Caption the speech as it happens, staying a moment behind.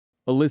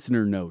A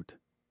listener note.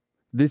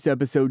 This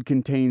episode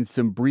contains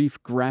some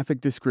brief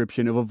graphic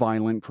description of a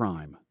violent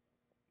crime.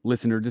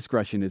 Listener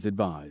discretion is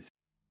advised.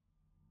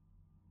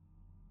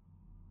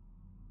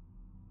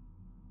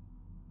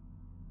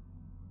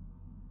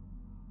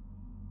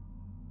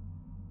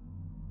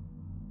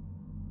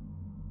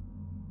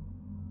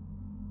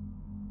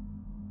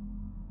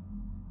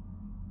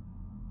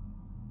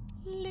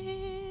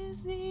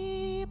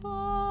 Lizzie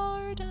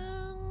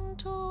Borden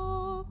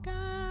took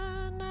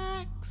an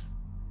axe,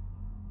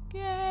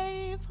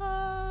 gave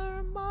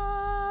her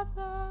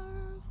mother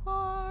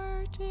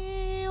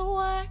 40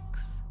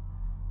 whacks.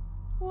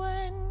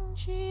 When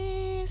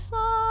she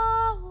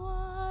saw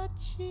what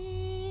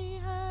she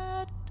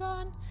had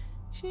done,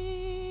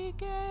 she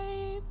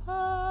gave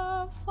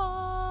her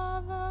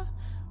father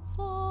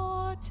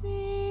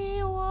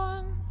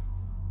 41.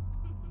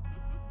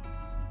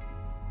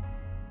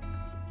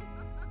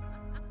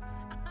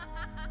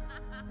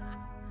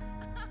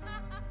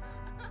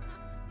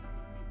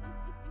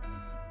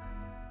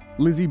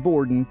 Lizzie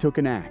Borden took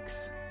an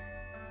axe.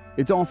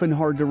 It's often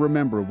hard to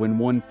remember when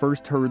one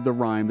first heard the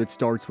rhyme that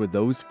starts with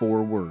those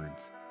 4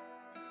 words.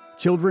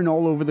 Children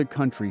all over the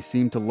country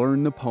seem to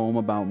learn the poem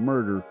about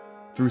murder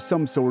through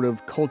some sort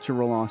of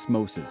cultural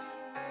osmosis.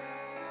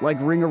 Like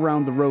Ring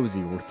Around the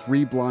Rosie or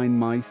Three Blind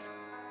Mice,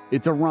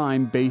 it's a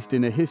rhyme based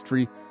in a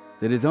history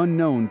that is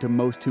unknown to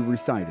most who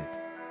recite it.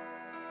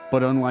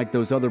 But unlike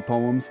those other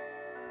poems,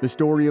 the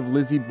story of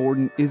Lizzie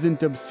Borden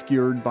isn't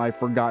obscured by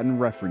forgotten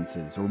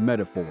references or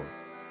metaphor.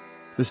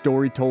 The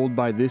story told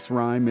by this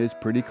rhyme is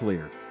pretty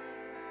clear.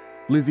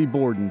 Lizzie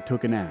Borden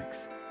took an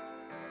axe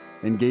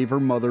and gave her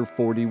mother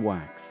 40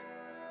 whacks.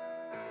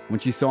 When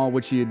she saw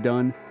what she had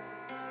done,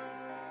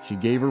 she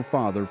gave her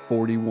father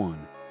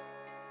 41.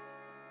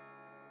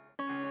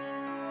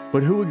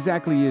 But who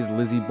exactly is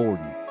Lizzie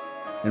Borden?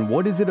 And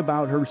what is it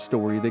about her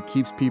story that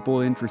keeps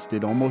people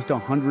interested almost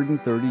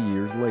 130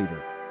 years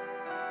later?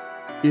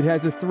 It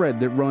has a thread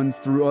that runs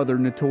through other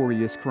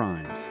notorious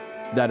crimes.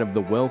 That of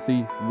the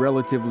wealthy,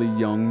 relatively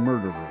young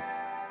murderer.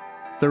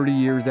 30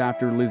 years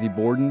after Lizzie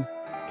Borden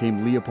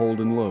came Leopold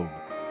and Loeb.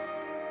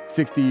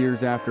 60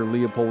 years after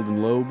Leopold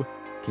and Loeb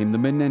came the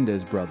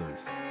Menendez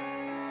brothers.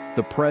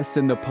 The press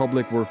and the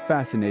public were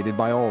fascinated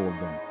by all of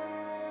them.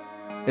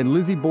 And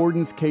Lizzie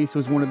Borden's case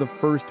was one of the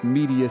first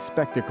media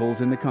spectacles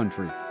in the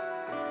country.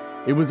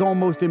 It was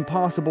almost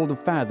impossible to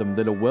fathom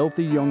that a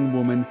wealthy young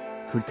woman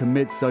could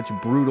commit such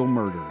brutal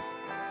murders.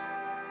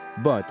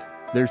 But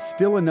there's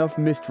still enough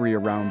mystery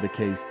around the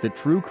case that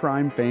true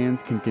crime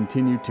fans can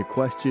continue to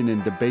question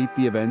and debate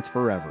the events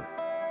forever.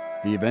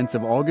 The events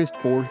of August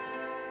 4th,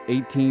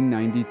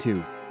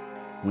 1892,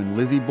 when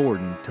Lizzie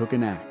Borden took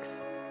an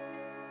axe.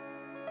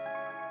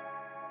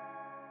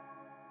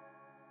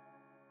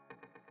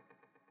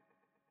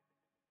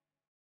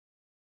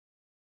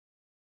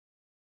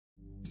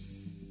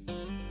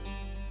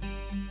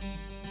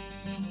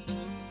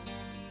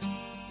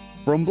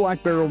 From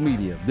Black Barrel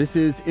Media, this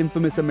is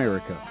Infamous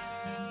America.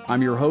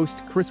 I'm your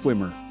host, Chris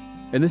Wimmer,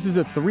 and this is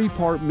a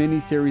 3-part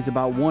mini-series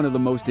about one of the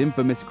most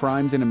infamous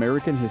crimes in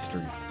American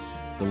history,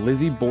 the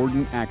Lizzie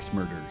Borden axe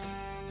murders.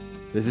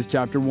 This is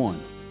Chapter 1,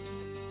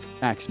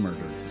 Axe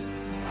Murders.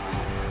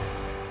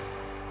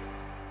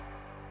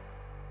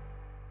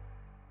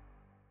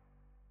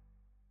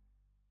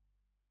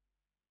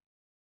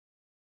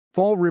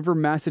 Fall River,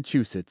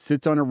 Massachusetts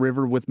sits on a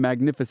river with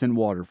magnificent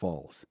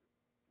waterfalls.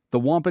 The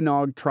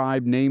Wampanoag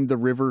tribe named the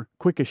river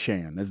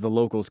Quequechan, as the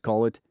locals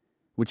call it,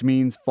 which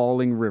means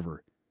falling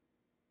river.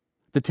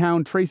 The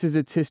town traces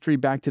its history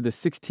back to the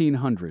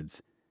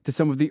 1600s, to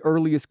some of the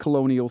earliest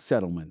colonial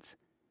settlements.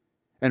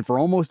 And for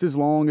almost as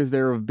long as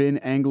there have been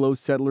Anglo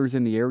settlers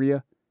in the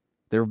area,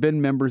 there have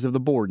been members of the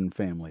Borden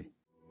family.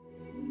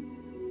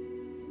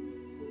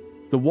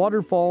 The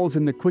waterfalls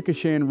in the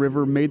Quequechan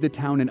River made the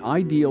town an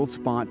ideal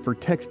spot for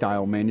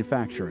textile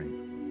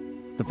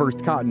manufacturing. The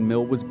first cotton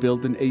mill was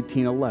built in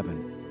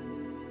 1811.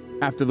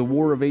 After the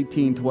War of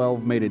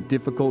 1812 made it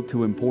difficult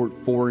to import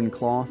foreign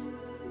cloth,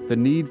 the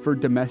need for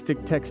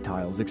domestic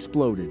textiles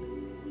exploded.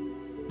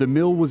 The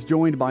mill was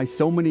joined by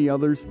so many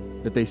others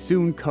that they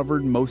soon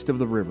covered most of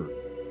the river.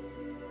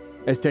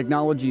 As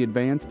technology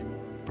advanced,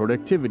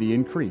 productivity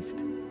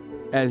increased,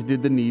 as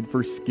did the need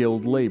for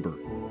skilled labor.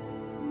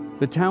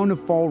 The town of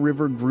Fall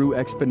River grew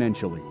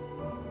exponentially.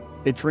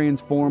 It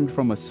transformed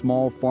from a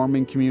small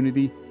farming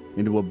community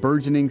into a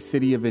burgeoning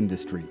city of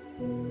industry.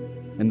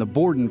 And the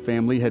Borden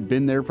family had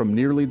been there from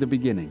nearly the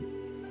beginning.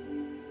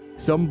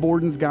 Some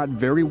Bordens got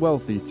very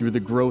wealthy through the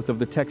growth of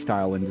the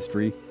textile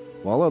industry,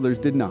 while others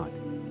did not.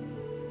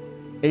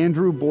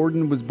 Andrew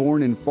Borden was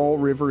born in Fall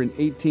River in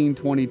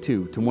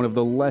 1822 to one of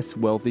the less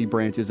wealthy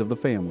branches of the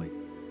family.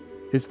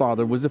 His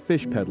father was a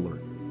fish peddler.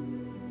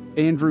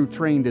 Andrew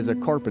trained as a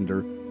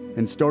carpenter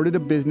and started a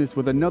business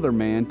with another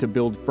man to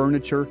build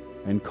furniture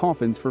and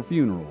coffins for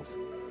funerals.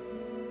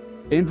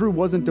 Andrew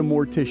wasn't a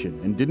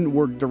mortician and didn't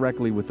work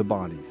directly with the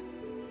bodies,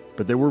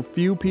 but there were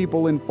few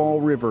people in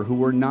Fall River who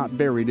were not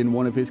buried in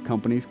one of his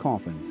company's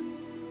coffins.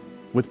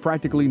 With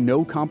practically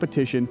no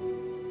competition,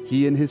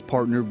 he and his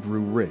partner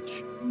grew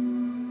rich.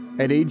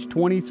 At age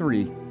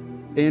 23,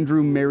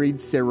 Andrew married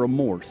Sarah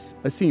Morse,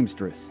 a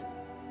seamstress.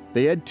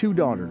 They had 2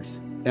 daughters,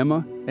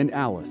 Emma and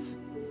Alice.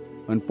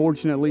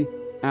 Unfortunately,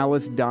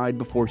 Alice died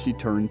before she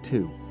turned 2.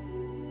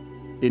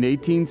 In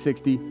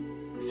 1860,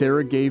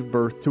 Sarah gave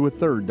birth to a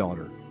 3rd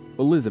daughter,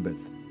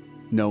 Elizabeth,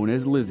 known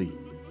as Lizzie.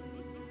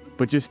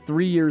 But just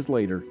 3 years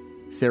later,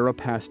 Sarah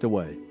passed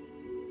away.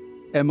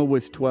 Emma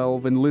was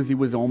 12 and Lizzie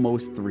was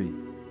almost 3.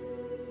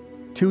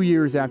 2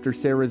 years after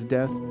Sarah's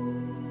death,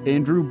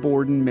 Andrew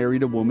Borden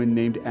married a woman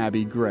named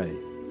Abby Gray.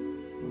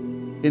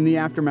 In the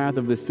aftermath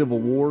of the Civil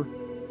War,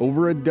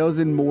 over a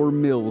dozen more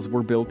mills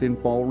were built in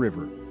Fall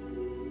River.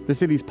 The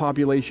city's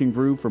population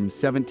grew from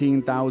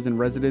 17,000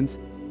 residents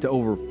to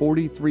over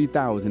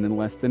 43,000 in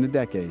less than a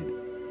decade.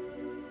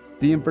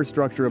 The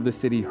infrastructure of the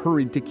city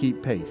hurried to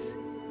keep pace.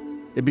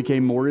 It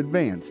became more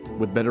advanced,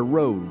 with better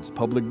roads,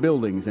 public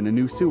buildings, and a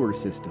new sewer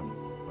system.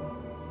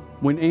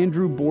 When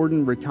Andrew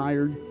Borden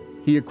retired,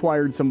 he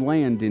acquired some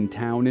land in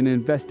town and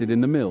invested in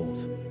the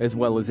mills, as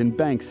well as in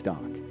bank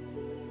stock.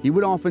 He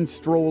would often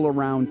stroll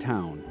around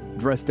town,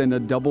 dressed in a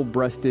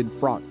double-breasted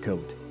frock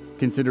coat,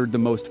 considered the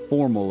most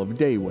formal of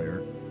day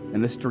wear,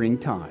 and a string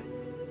tie.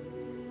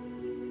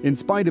 In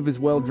spite of his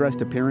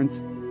well-dressed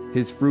appearance,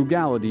 his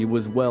frugality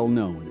was well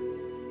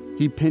known.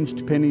 He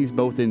pinched pennies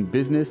both in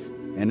business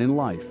and in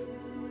life.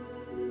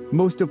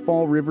 Most of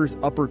Fall River's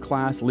upper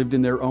class lived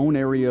in their own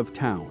area of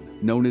town,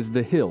 known as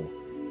the Hill,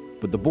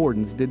 but the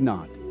Bordens did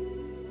not.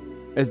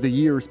 As the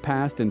years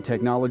passed and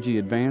technology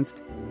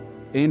advanced,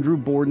 Andrew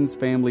Borden's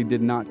family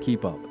did not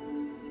keep up.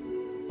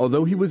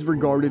 Although he was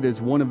regarded as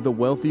one of the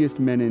wealthiest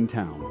men in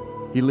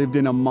town, he lived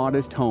in a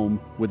modest home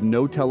with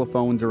no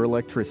telephones or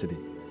electricity.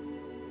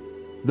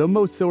 Though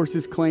most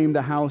sources claim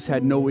the house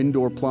had no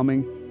indoor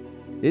plumbing,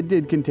 it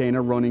did contain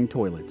a running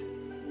toilet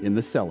in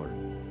the cellar.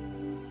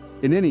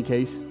 In any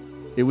case,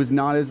 it was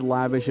not as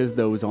lavish as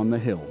those on the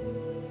Hill.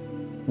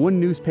 One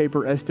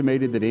newspaper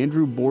estimated that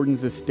Andrew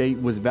Borden's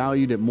estate was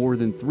valued at more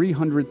than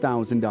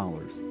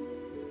 $300,000,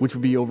 which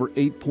would be over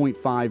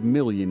 $8.5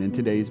 million in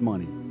today's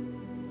money.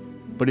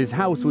 But his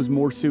house was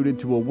more suited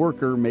to a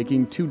worker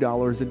making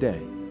 $2 a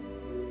day.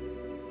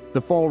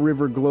 The Fall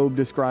River Globe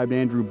described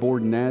Andrew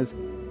Borden as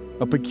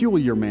a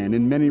peculiar man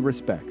in many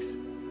respects.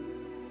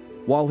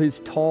 While his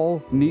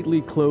tall,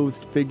 neatly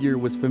clothed figure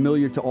was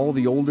familiar to all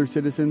the older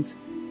citizens,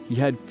 he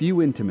had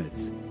few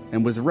intimates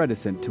and was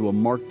reticent to a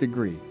marked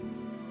degree.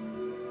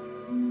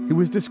 He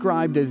was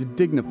described as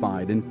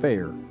dignified and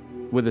fair,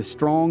 with a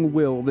strong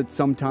will that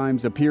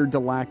sometimes appeared to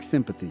lack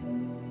sympathy.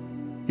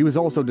 He was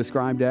also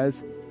described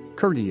as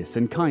courteous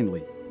and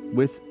kindly,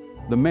 with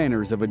the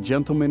manners of a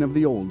gentleman of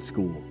the old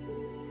school.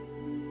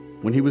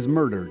 When he was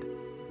murdered,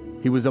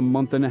 he was a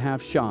month and a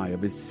half shy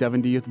of his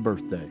 70th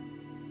birthday.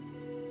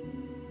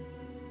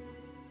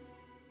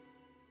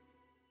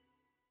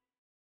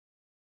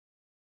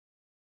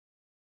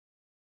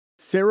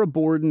 Sarah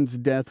Borden's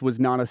death was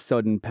not a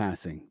sudden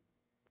passing.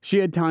 She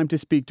had time to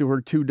speak to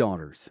her 2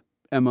 daughters,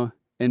 Emma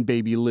and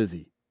baby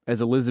Lizzie, as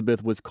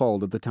Elizabeth was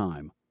called at the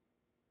time.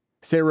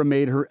 Sarah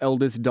made her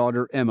eldest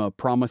daughter Emma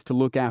promise to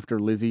look after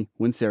Lizzie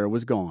when Sarah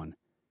was gone.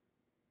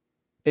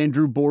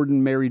 Andrew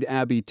Borden married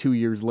Abby 2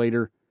 years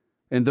later,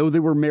 and though they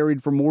were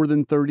married for more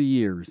than 30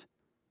 years,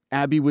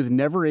 Abby was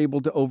never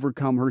able to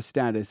overcome her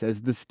status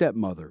as the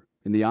stepmother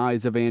in the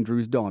eyes of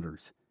Andrew's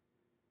daughters.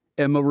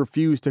 Emma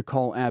refused to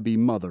call Abby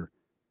mother,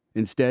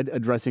 instead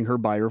addressing her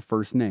by her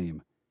first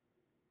name.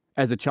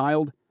 As a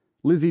child,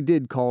 Lizzie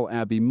did call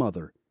Abby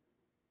mother,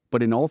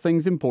 but in all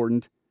things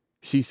important,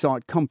 she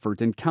sought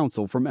comfort and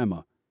counsel from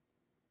Emma.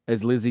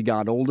 As Lizzie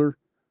got older,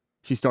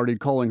 she started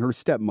calling her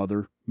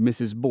stepmother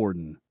Mrs.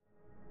 Borden.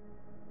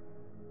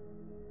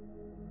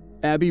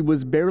 Abby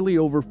was barely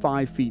over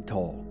 5 feet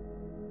tall.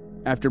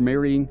 After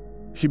marrying,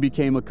 she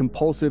became a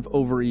compulsive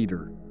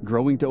overeater,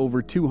 growing to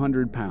over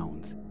 200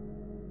 pounds.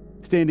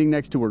 Standing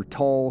next to her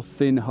tall,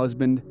 thin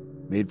husband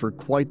made for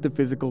quite the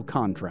physical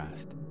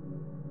contrast.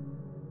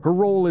 Her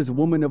role as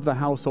woman of the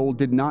household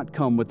did not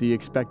come with the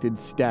expected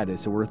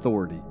status or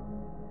authority.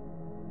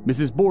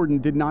 Mrs. Borden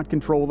did not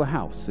control the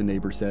house, a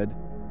neighbor said.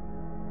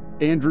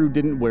 Andrew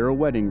didn't wear a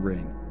wedding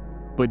ring,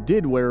 but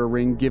did wear a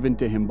ring given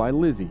to him by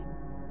Lizzie.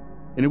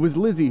 And it was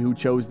Lizzie who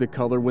chose the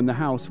color when the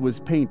house was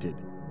painted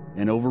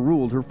and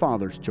overruled her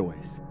father's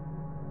choice.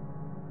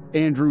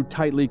 Andrew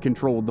tightly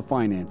controlled the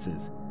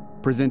finances,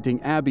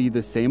 presenting Abby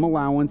the same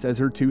allowance as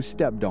her 2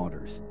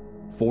 stepdaughters,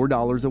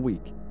 $4 a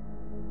week.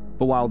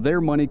 But while their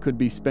money could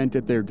be spent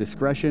at their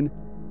discretion,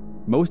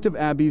 most of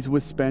Abby's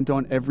was spent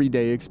on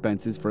everyday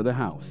expenses for the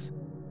house.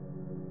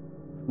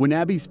 When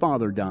Abby's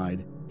father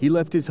died, he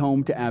left his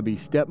home to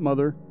Abby's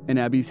stepmother and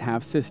Abby's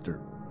half-sister.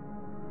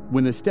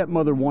 When the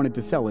stepmother wanted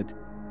to sell it,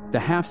 the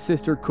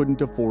half-sister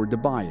couldn't afford to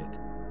buy it.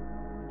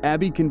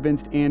 Abby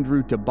convinced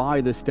Andrew to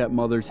buy the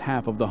stepmother's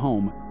half of the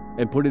home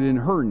and put it in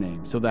her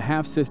name so the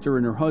half-sister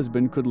and her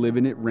husband could live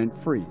in it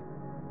rent-free.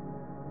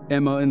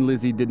 Emma and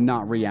Lizzie did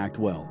not react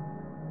well.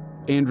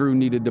 Andrew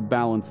needed to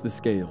balance the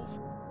scales,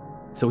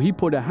 so he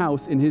put a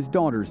house in his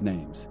daughters'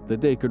 names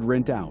that they could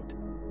rent out.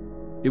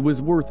 It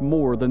was worth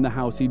more than the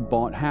house he'd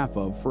bought half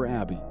of for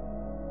Abby.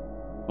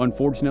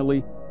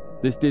 Unfortunately,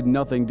 this did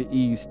nothing to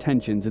ease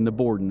tensions in the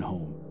Borden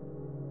home.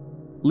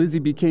 Lizzie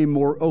became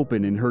more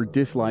open in her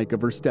dislike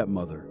of her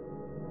stepmother.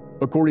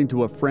 According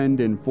to a friend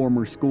and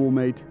former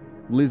schoolmate,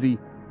 Lizzie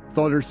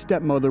thought her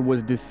stepmother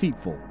was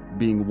deceitful,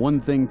 being one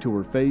thing to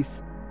her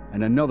face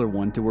and another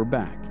one to her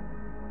back.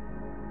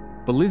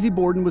 But Lizzie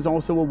Borden was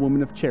also a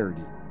woman of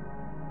charity.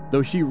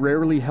 Though she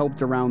rarely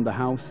helped around the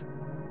house,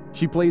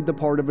 she played the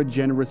part of a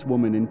generous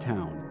woman in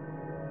town.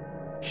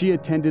 She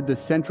attended the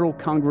Central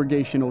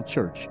Congregational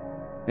Church,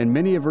 and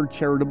many of her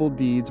charitable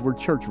deeds were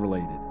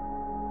church-related.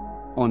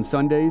 On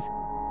Sundays,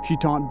 she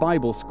taught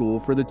Bible school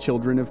for the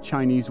children of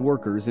Chinese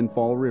workers in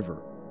Fall River.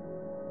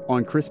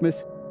 On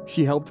Christmas,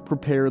 she helped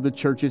prepare the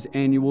church's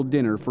annual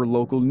dinner for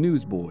local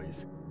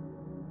newsboys.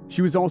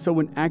 She was also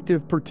an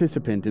active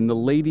participant in the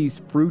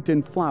Ladies' Fruit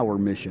and Flower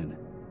Mission,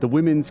 the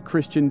Women's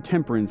Christian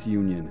Temperance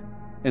Union,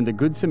 and the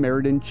Good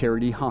Samaritan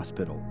Charity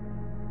Hospital.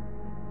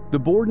 The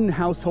Borden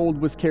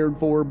household was cared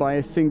for by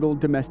a single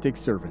domestic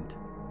servant,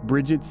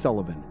 Bridget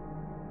Sullivan.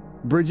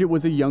 Bridget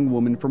was a young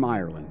woman from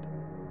Ireland.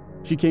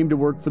 She came to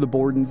work for the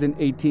Bordens in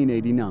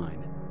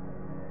 1889.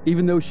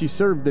 Even though she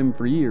served them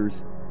for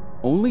years,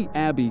 only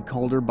Abby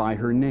called her by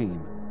her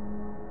name.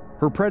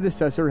 Her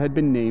predecessor had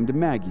been named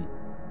Maggie,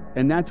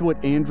 and that's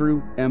what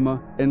Andrew,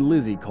 Emma, and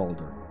Lizzie called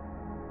her.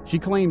 She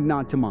claimed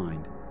not to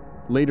mind,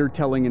 later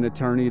telling an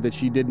attorney that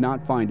she did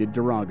not find it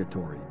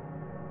derogatory.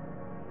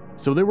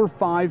 So there were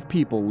 5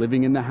 people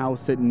living in the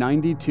house at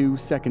 92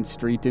 2nd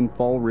Street in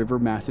Fall River,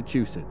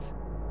 Massachusetts.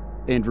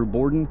 Andrew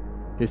Borden,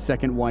 his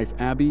second wife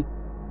Abby,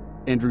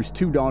 Andrew's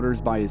 2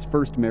 daughters by his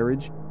first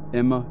marriage,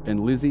 Emma and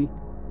Lizzie,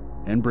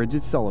 and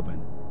Bridget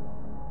Sullivan.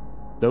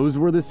 Those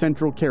were the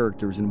central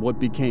characters in what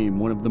became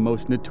one of the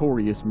most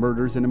notorious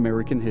murders in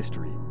American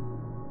history.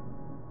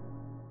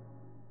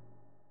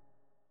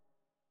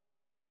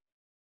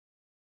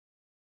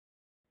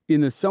 In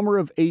the summer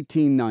of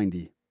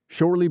 1890,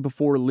 shortly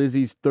before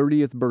Lizzie's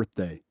 30th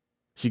birthday,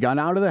 she got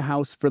out of the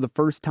house for the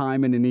first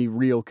time in any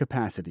real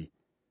capacity.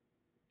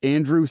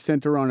 Andrew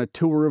sent her on a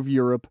tour of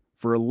Europe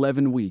for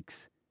 11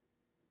 weeks.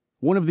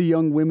 One of the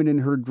young women in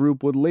her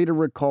group would later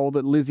recall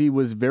that Lizzie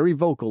was very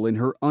vocal in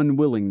her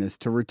unwillingness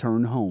to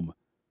return home.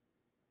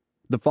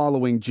 The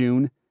following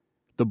June,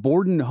 the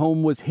Borden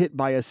home was hit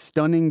by a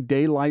stunning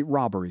daylight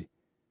robbery.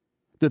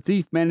 The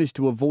thief managed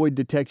to avoid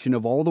detection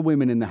of all the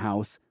women in the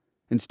house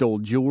and stole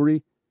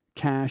jewelry,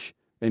 cash,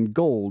 and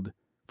gold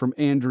from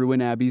Andrew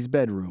and Abby's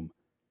bedroom.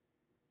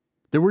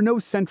 There were no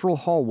central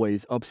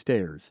hallways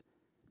upstairs.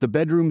 The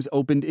bedrooms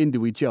opened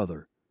into each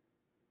other.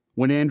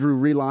 When Andrew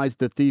realized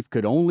the thief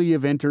could only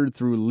have entered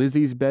through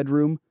Lizzie's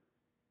bedroom,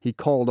 he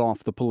called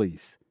off the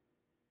police.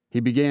 He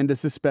began to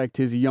suspect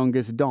his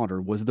youngest daughter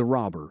was the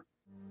robber.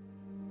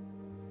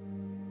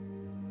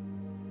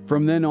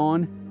 From then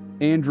on,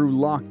 Andrew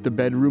locked the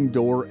bedroom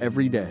door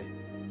every day,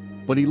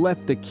 but he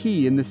left the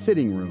key in the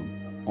sitting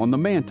room, on the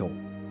mantel,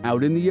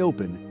 out in the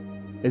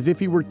open, as if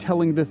he were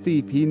telling the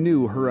thief he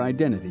knew her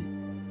identity.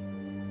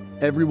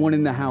 Everyone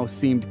in the house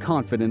seemed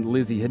confident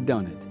Lizzie had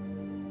done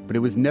it, but it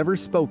was never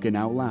spoken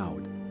out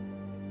loud.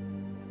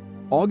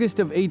 August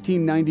of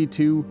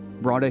 1892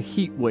 brought a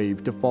heat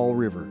wave to Fall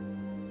River.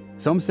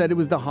 Some said it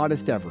was the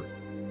hottest ever,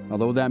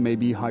 although that may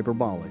be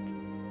hyperbolic.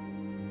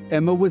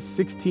 Emma was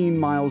 16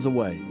 miles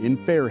away in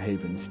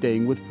Fairhaven,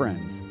 staying with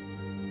friends.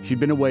 She'd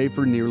been away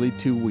for nearly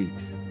 2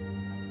 weeks.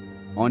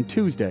 On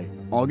Tuesday,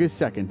 August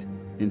 2nd,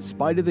 in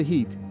spite of the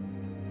heat,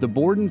 the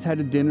Bordens had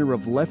a dinner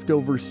of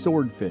leftover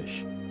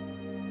swordfish.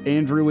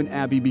 Andrew and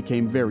Abby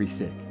became very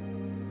sick.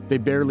 They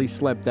barely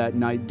slept that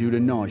night due to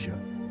nausea.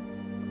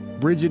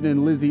 Bridget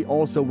and Lizzie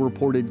also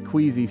reported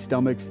queasy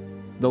stomachs,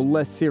 though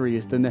less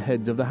serious than the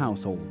heads of the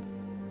household.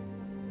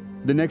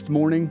 The next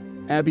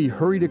morning, Abby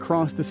hurried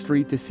across the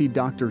street to see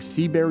Dr.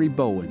 Seabury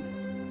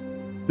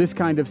Bowen. This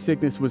kind of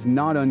sickness was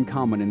not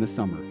uncommon in the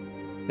summer,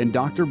 and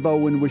Dr.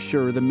 Bowen was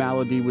sure the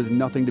malady was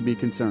nothing to be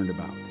concerned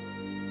about.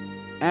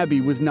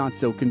 Abby was not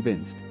so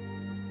convinced.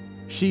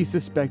 She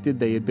suspected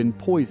they had been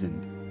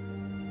poisoned.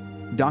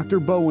 Dr.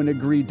 Bowen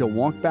agreed to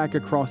walk back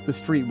across the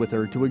street with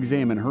her to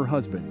examine her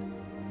husband.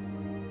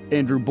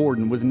 Andrew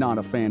Borden was not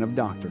a fan of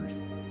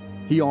doctors.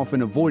 He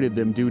often avoided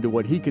them due to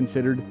what he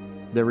considered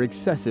their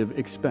excessive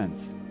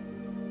expense.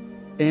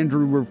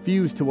 Andrew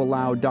refused to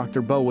allow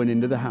Dr. Bowen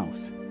into the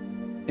house.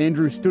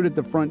 Andrew stood at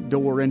the front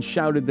door and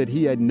shouted that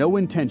he had no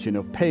intention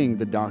of paying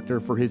the doctor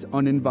for his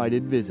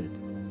uninvited visit.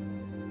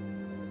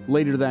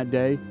 Later that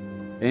day,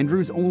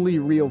 Andrew's only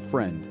real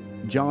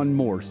friend, John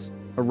Morse,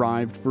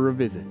 arrived for a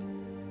visit.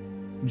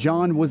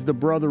 John was the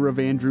brother of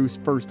Andrew's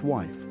first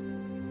wife,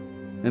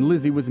 and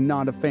Lizzie was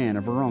not a fan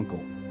of her uncle.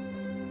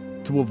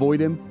 To avoid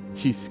him,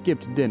 she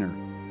skipped dinner,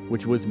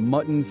 which was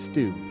mutton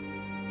stew.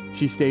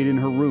 She stayed in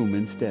her room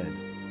instead.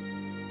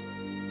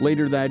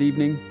 Later that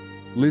evening,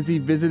 Lizzie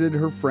visited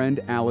her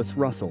friend Alice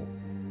Russell.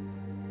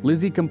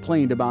 Lizzie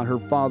complained about her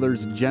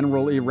father's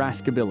general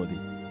irascibility.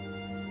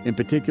 In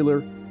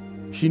particular,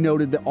 she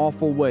noted the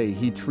awful way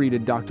he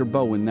treated Dr.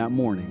 Bowen that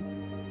morning.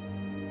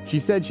 She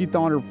said she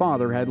thought her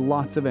father had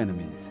lots of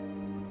enemies.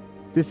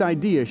 This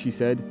idea, she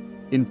said,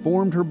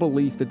 informed her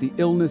belief that the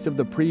illness of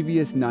the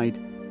previous night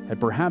had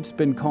perhaps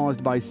been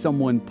caused by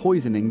someone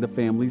poisoning the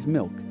family's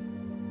milk.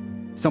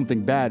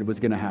 Something bad was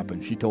going to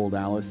happen, she told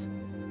Alice.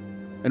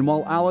 And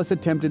while Alice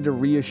attempted to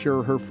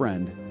reassure her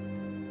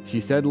friend, she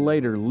said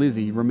later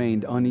Lizzie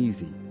remained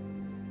uneasy.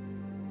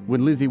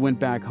 When Lizzie went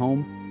back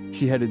home,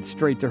 she headed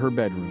straight to her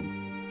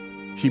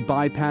bedroom. She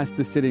bypassed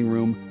the sitting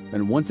room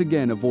and once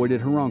again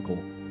avoided her uncle,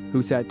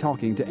 who sat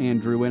talking to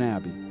Andrew and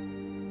Abby.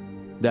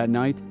 That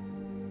night,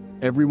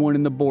 everyone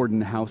in the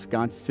Borden house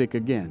got sick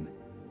again,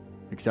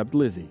 except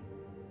Lizzie.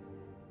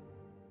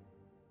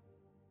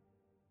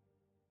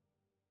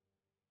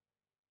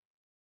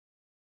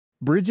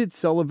 Bridget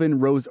Sullivan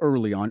rose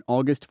early on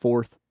August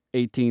 4th,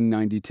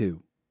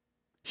 1892.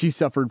 She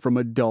suffered from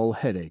a dull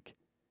headache.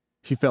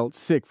 She felt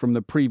sick from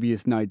the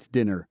previous night's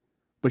dinner,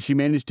 but she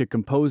managed to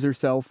compose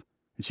herself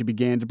and she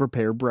began to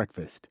prepare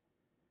breakfast.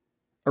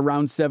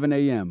 Around 7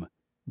 a.m.,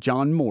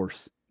 John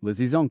Morse,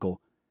 Lizzie's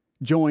uncle,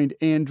 joined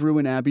Andrew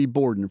and Abby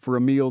Borden for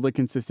a meal that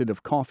consisted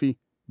of coffee,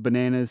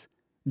 bananas,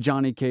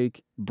 johnny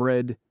cake,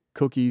 bread,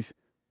 cookies,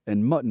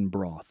 and mutton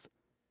broth.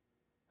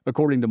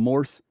 According to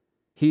Morse,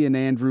 he and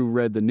Andrew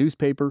read the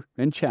newspaper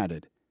and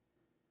chatted.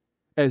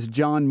 As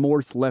John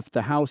Morse left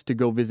the house to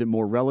go visit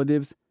more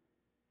relatives,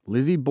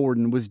 Lizzie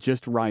Borden was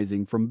just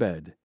rising from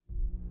bed.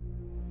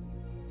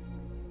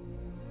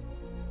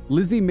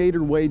 Lizzie made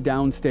her way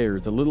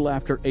downstairs a little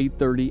after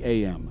 8:30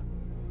 a.m.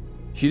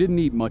 She didn't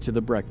eat much of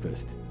the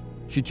breakfast.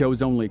 She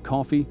chose only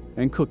coffee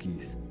and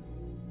cookies.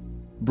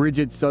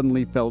 Bridget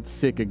suddenly felt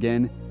sick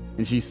again,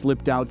 and she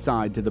slipped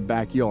outside to the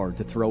backyard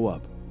to throw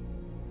up.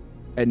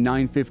 At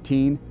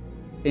 9:15,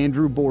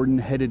 Andrew Borden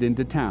headed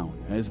into town,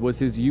 as was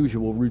his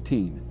usual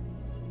routine.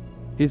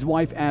 His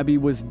wife Abby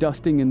was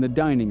dusting in the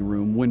dining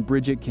room when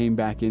Bridget came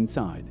back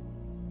inside.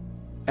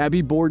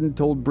 Abby Borden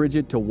told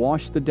Bridget to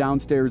wash the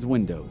downstairs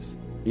windows,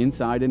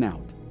 inside and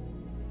out.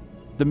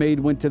 The maid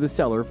went to the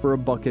cellar for a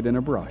bucket and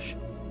a brush.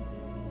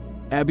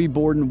 Abby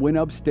Borden went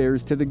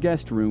upstairs to the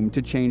guest room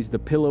to change the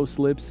pillow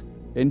slips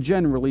and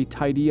generally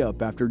tidy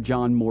up after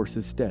John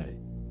Morse's stay.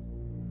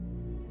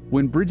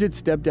 When Bridget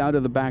stepped out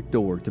of the back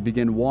door to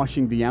begin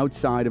washing the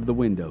outside of the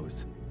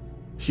windows,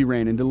 she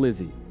ran into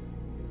Lizzie.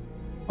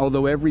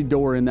 Although every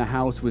door in the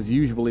house was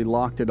usually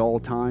locked at all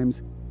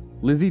times,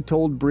 Lizzie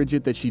told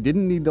Bridget that she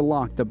didn't need to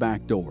lock the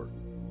back door.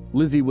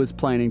 Lizzie was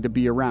planning to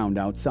be around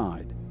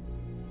outside.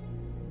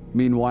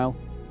 Meanwhile,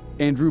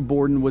 Andrew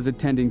Borden was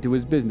attending to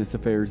his business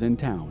affairs in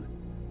town.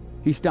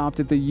 He stopped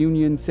at the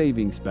Union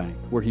Savings Bank,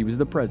 where he was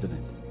the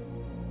president.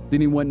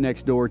 Then he went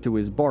next door to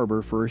his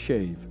barber for a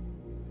shave.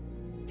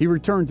 He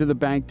returned to the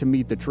bank to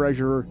meet the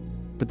treasurer,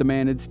 but the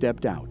man had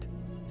stepped out,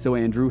 so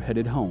Andrew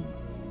headed home.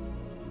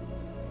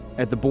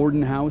 At the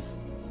Borden house,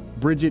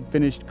 Bridget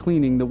finished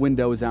cleaning the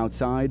windows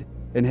outside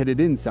and headed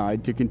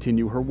inside to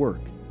continue her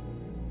work.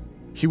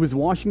 She was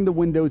washing the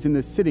windows in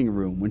the sitting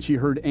room when she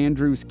heard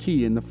Andrew's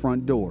key in the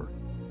front door.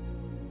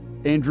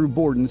 Andrew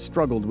Borden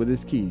struggled with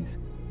his keys.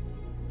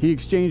 He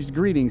exchanged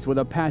greetings with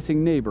a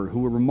passing neighbor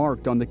who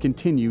remarked on the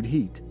continued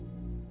heat.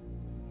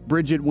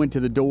 Bridget went to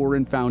the door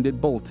and found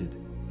it bolted,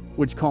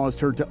 which caused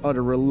her to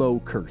utter a low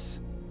curse.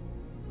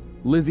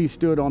 Lizzie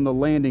stood on the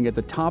landing at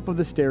the top of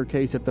the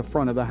staircase at the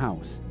front of the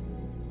house.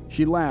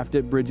 She laughed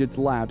at Bridget's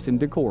lapse in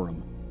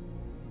decorum.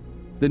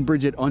 Then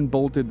Bridget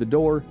unbolted the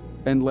door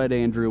and let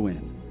Andrew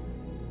in.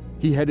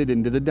 He headed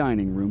into the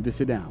dining room to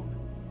sit down.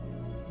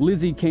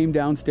 Lizzie came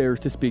downstairs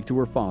to speak to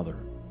her father.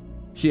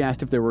 She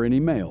asked if there were any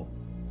mail.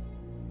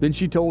 Then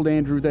she told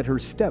Andrew that her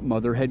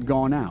stepmother had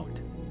gone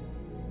out.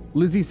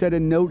 Lizzie said a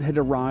note had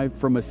arrived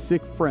from a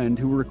sick friend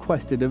who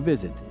requested a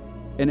visit,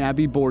 and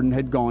Abby Borden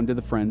had gone to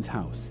the friend's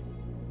house.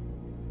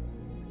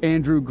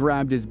 Andrew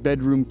grabbed his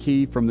bedroom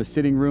key from the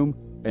sitting room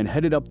and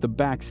headed up the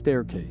back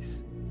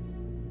staircase.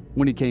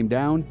 When he came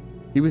down,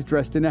 he was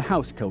dressed in a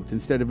housecoat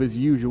instead of his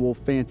usual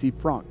fancy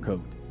frock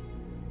coat.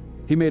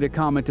 He made a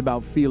comment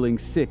about feeling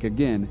sick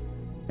again,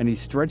 and he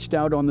stretched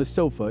out on the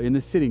sofa in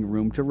the sitting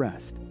room to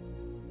rest.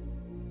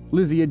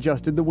 Lizzie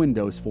adjusted the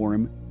windows for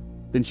him,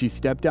 then she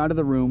stepped out of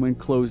the room and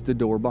closed the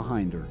door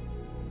behind her.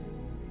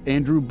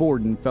 Andrew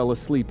Borden fell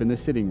asleep in the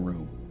sitting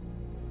room.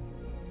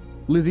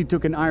 Lizzie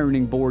took an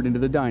ironing board into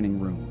the dining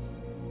room.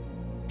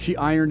 She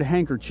ironed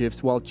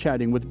handkerchiefs while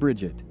chatting with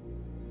Bridget.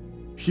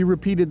 She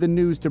repeated the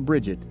news to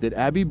Bridget that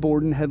Abby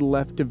Borden had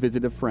left to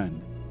visit a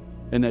friend,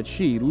 and that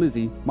she,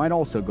 Lizzie, might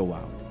also go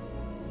out.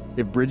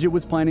 If Bridget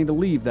was planning to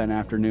leave that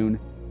afternoon,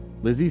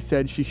 Lizzie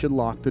said she should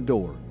lock the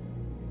door.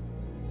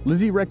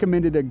 Lizzie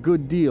recommended a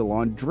good deal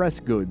on dress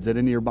goods at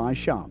a nearby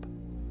shop,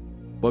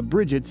 but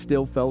Bridget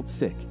still felt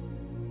sick.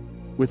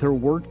 With her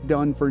work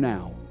done for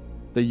now,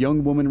 the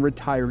young woman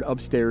retired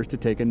upstairs to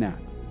take a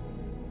nap.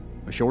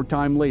 A short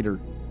time later,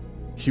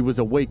 she was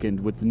awakened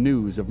with the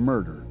news of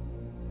murder.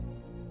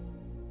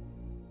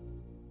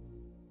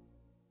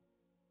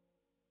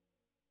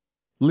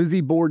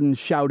 Lizzie Borden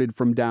shouted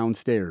from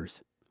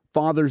downstairs,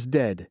 "Father's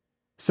dead.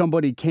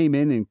 Somebody came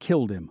in and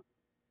killed him."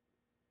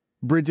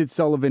 Bridget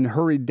Sullivan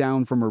hurried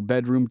down from her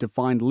bedroom to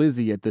find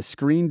Lizzie at the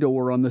screen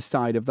door on the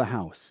side of the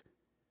house.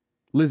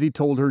 Lizzie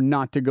told her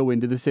not to go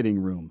into the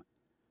sitting room.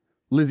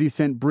 Lizzie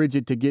sent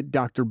Bridget to get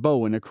Dr.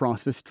 Bowen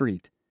across the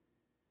street.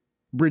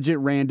 Bridget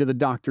ran to the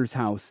doctor's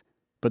house,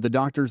 but the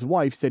doctor's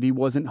wife said he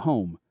wasn't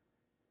home.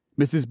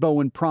 Mrs.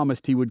 Bowen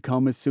promised he would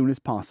come as soon as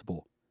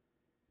possible.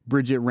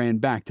 Bridget ran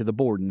back to the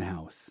Borden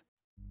house.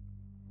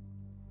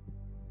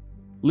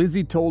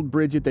 Lizzie told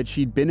Bridget that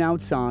she'd been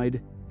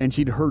outside and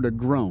she'd heard a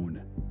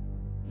groan.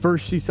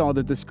 First, she saw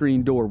that the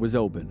screen door was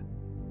open.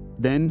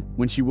 Then,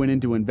 when she went in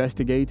to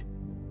investigate,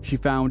 she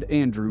found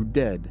Andrew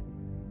dead.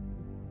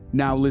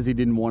 Now Lizzie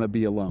didn't want to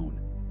be alone.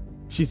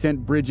 She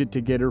sent Bridget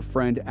to get her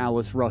friend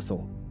Alice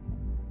Russell.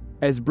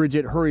 As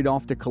Bridget hurried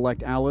off to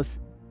collect Alice,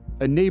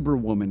 a neighbor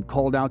woman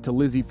called out to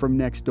Lizzie from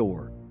next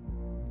door.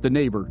 The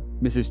neighbor,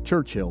 Mrs.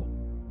 Churchill,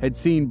 had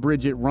seen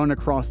Bridget run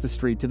across the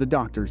street to the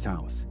doctor's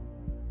house.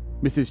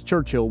 Mrs.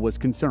 Churchill was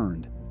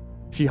concerned.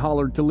 She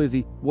hollered to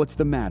Lizzie, "What's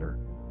the matter?"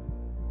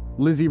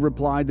 Lizzie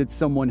replied that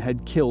someone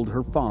had killed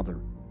her father.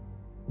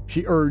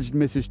 She urged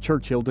Mrs.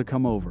 Churchill to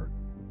come over.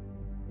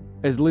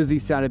 As Lizzie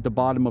sat at the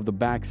bottom of the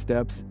back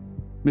steps,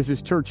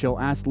 Mrs. Churchill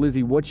asked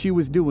Lizzie what she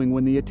was doing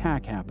when the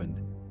attack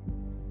happened.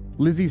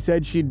 Lizzie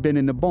said she'd been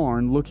in the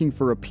barn looking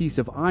for a piece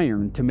of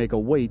iron to make a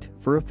weight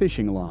for a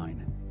fishing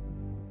line.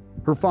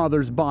 Her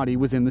father's body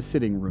was in the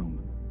sitting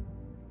room.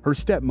 Her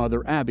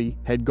stepmother, Abby,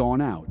 had gone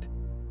out.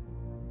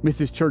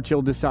 Mrs.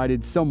 Churchill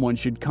decided someone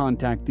should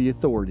contact the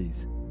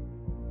authorities.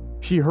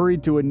 She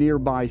hurried to a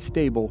nearby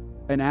stable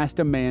and asked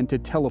a man to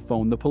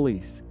telephone the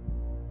police.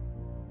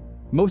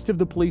 Most of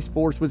the police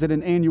force was at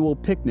an annual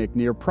picnic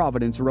near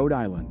Providence, Rhode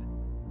Island.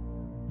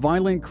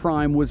 Violent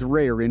crime was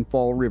rare in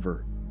Fall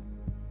River.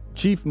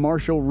 Chief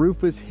Marshal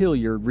Rufus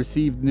Hilliard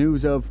received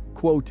news of,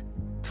 quote,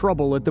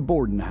 trouble at the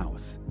Borden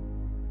house,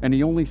 and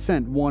he only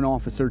sent one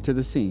officer to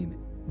the scene.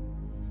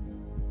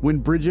 When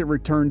Bridget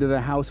returned to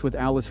the house with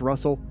Alice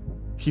Russell,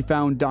 she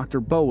found Dr.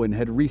 Bowen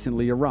had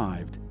recently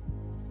arrived.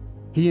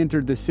 He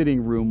entered the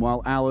sitting room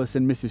while Alice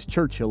and Mrs.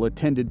 Churchill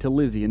attended to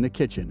Lizzie in the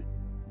kitchen.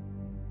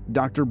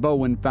 Dr.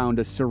 Bowen found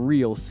a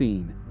surreal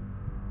scene.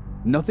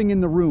 Nothing in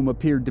the room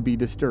appeared to be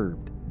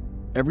disturbed.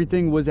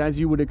 Everything was as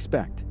you would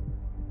expect,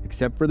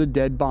 except for the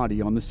dead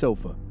body on the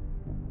sofa.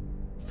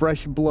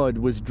 Fresh blood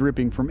was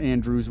dripping from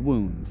Andrew's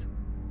wounds.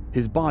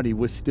 His body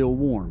was still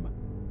warm.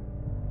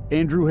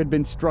 Andrew had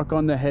been struck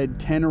on the head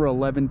 10 or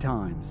 11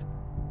 times.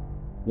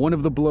 One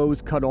of the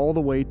blows cut all the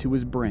way to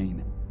his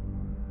brain.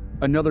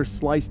 Another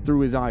sliced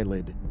through his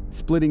eyelid,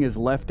 splitting his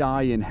left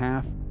eye in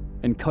half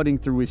and cutting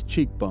through his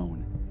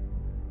cheekbone.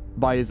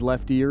 By his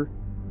left ear,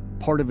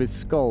 part of his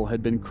skull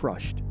had been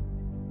crushed.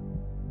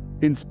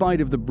 In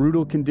spite of the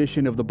brutal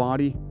condition of the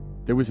body,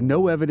 there was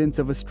no evidence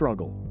of a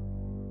struggle.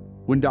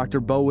 When Dr.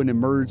 Bowen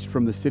emerged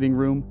from the sitting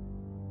room,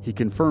 he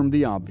confirmed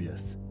the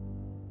obvious.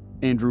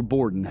 Andrew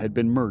Borden had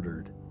been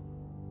murdered.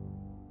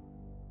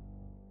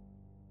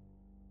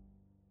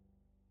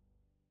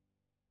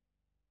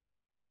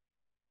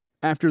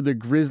 After the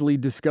grisly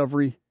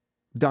discovery,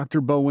 Dr.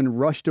 Bowen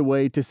rushed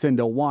away to send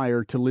a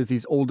wire to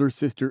Lizzie's older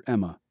sister,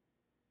 Emma.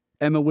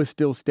 Emma was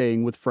still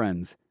staying with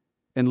friends,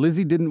 and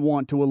Lizzie didn't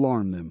want to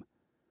alarm them.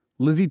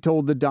 Lizzie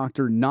told the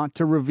doctor not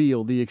to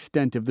reveal the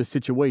extent of the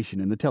situation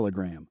in the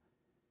telegram.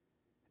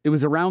 It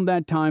was around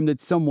that time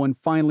that someone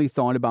finally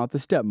thought about the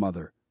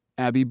stepmother,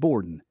 Abby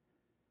Borden.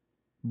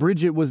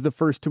 Bridget was the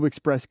first to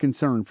express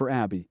concern for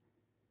Abby.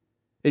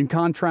 In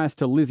contrast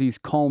to Lizzie's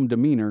calm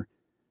demeanor,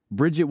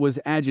 Bridget was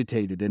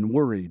agitated and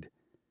worried.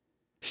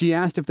 She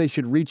asked if they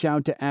should reach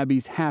out to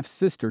Abby's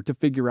half-sister to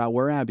figure out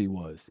where Abby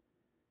was.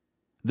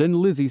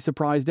 Then Lizzie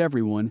surprised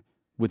everyone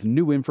with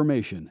new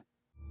information.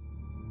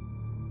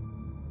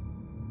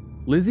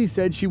 Lizzie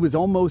said she was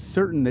almost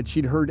certain that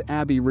she'd heard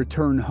Abby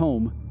return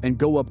home and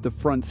go up the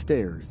front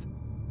stairs.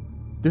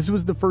 This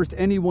was the first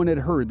anyone had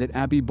heard that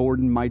Abby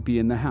Borden might be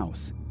in the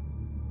house.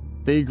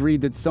 They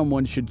agreed that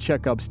someone should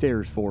check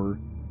upstairs for her,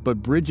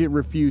 but Bridget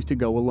refused to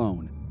go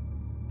alone.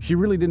 She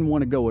really didn't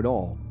want to go at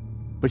all,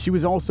 but she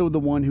was also the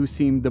one who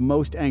seemed the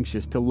most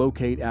anxious to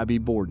locate Abby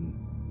Borden.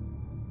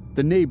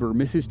 The neighbor,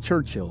 Mrs.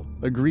 Churchill,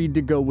 agreed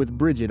to go with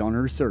Bridget on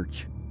her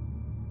search.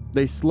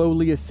 They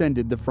slowly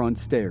ascended the front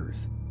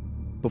stairs.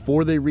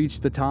 Before they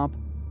reached the top,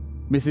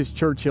 Mrs.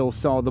 Churchill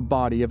saw the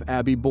body of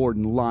Abby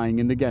Borden lying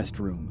in the guest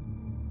room.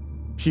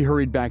 She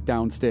hurried back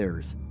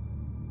downstairs.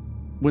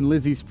 When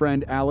Lizzie's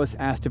friend Alice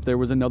asked if there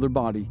was another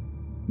body,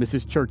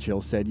 Mrs.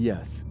 Churchill said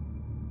yes.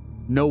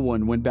 No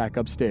one went back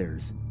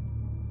upstairs.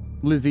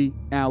 Lizzie,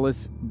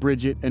 Alice,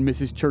 Bridget, and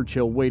Mrs.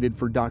 Churchill waited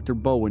for Dr.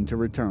 Bowen to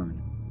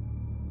return.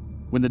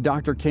 When the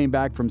doctor came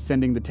back from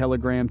sending the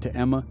telegram to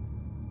Emma,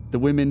 the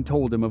women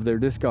told him of their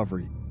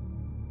discovery.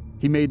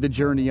 He made the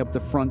journey up the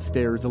front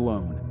stairs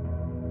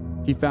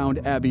alone. He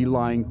found Abby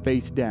lying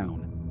face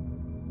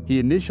down. He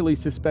initially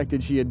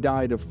suspected she had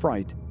died of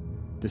fright,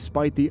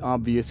 despite the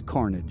obvious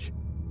carnage.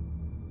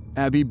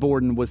 Abby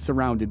Borden was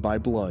surrounded by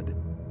blood.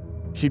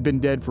 She'd been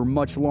dead for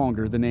much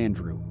longer than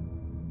Andrew.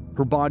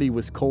 Her body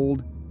was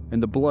cold,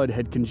 and the blood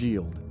had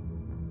congealed.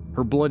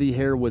 Her bloody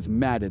hair was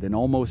matted and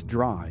almost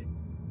dry.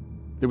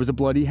 There was a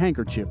bloody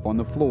handkerchief on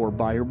the floor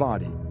by her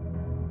body.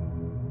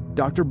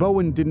 Dr.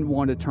 Bowen didn't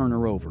want to turn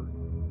her over.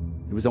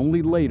 It was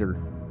only later,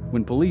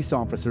 when police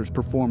officers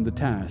performed the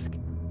task,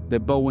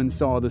 that Bowen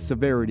saw the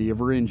severity of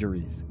her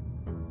injuries.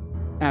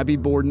 Abby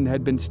Borden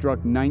had been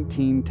struck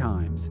 19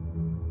 times,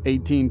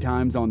 18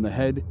 times on the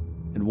head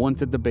and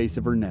once at the base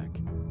of her neck.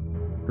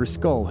 Her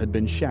skull had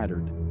been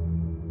shattered.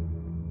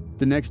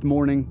 The next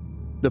morning,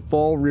 the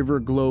Fall River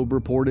Globe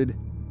reported,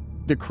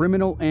 "The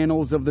criminal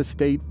annals of the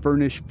state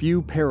furnish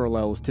few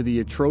parallels to the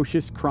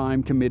atrocious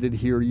crime committed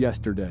here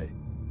yesterday.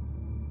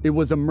 It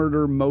was a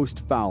murder most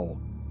foul.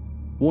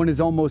 One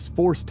is almost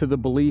forced to the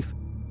belief,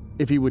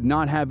 if he would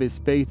not have his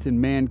faith in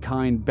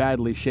mankind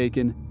badly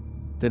shaken,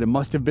 that it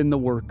must have been the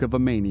work of a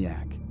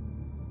maniac."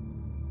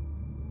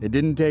 It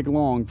didn't take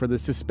long for the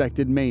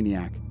suspected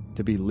maniac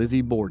to be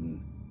Lizzie Borden.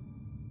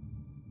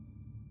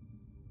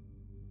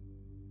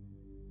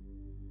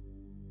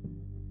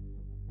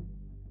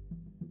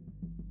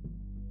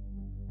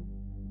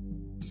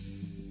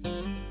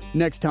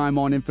 Next time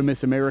on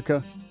Infamous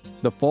America,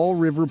 the Fall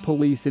River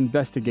police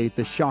investigate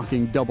the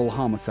shocking double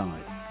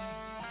homicide.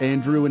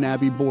 Andrew and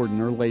Abby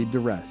Borden are laid to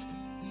rest,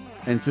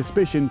 and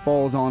suspicion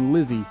falls on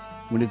Lizzie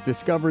when it's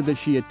discovered that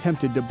she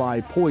attempted to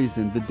buy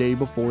poison the day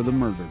before the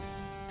murder.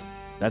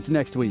 That's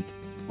next week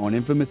on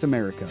Infamous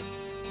America.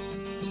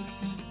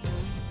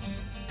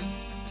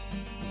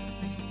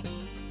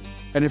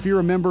 And if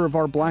you're a member of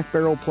our Black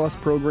Barrel Plus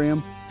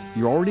program,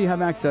 you already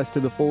have access to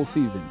the full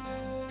season.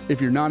 If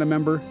you're not a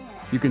member,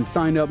 you can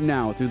sign up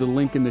now through the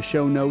link in the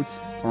show notes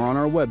or on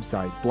our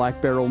website,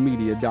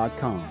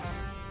 blackbarrelmedia.com.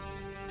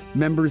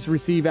 Members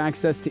receive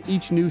access to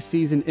each new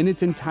season in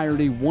its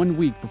entirety 1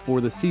 week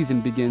before the season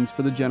begins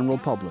for the general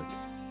public.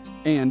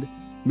 And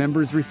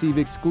members receive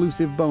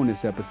exclusive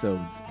bonus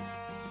episodes.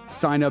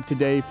 Sign up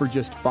today for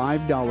just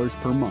 $5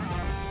 per month.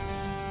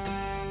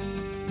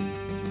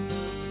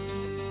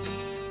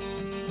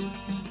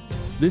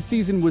 This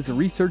season was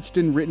researched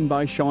and written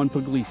by Sean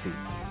Puglisi.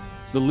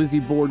 The Lizzie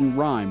Borden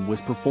rhyme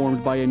was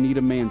performed by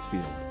Anita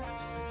Mansfield.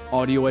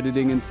 Audio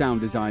editing and sound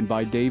design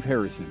by Dave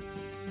Harrison.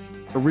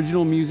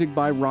 Original music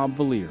by Rob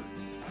Valier.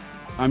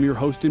 I'm your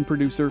host and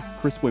producer,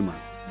 Chris Wimmer.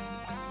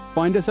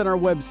 Find us at our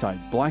website,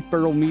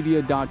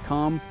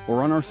 blackbarrelmedia.com,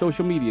 or on our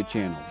social media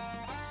channels.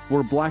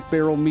 We're Black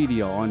Barrel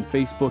Media on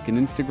Facebook and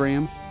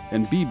Instagram,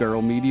 and B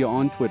Barrel Media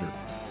on Twitter.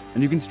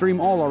 And you can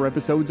stream all our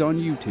episodes on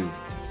YouTube.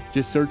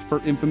 Just search for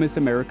Infamous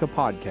America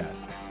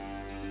Podcast.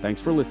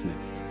 Thanks for listening.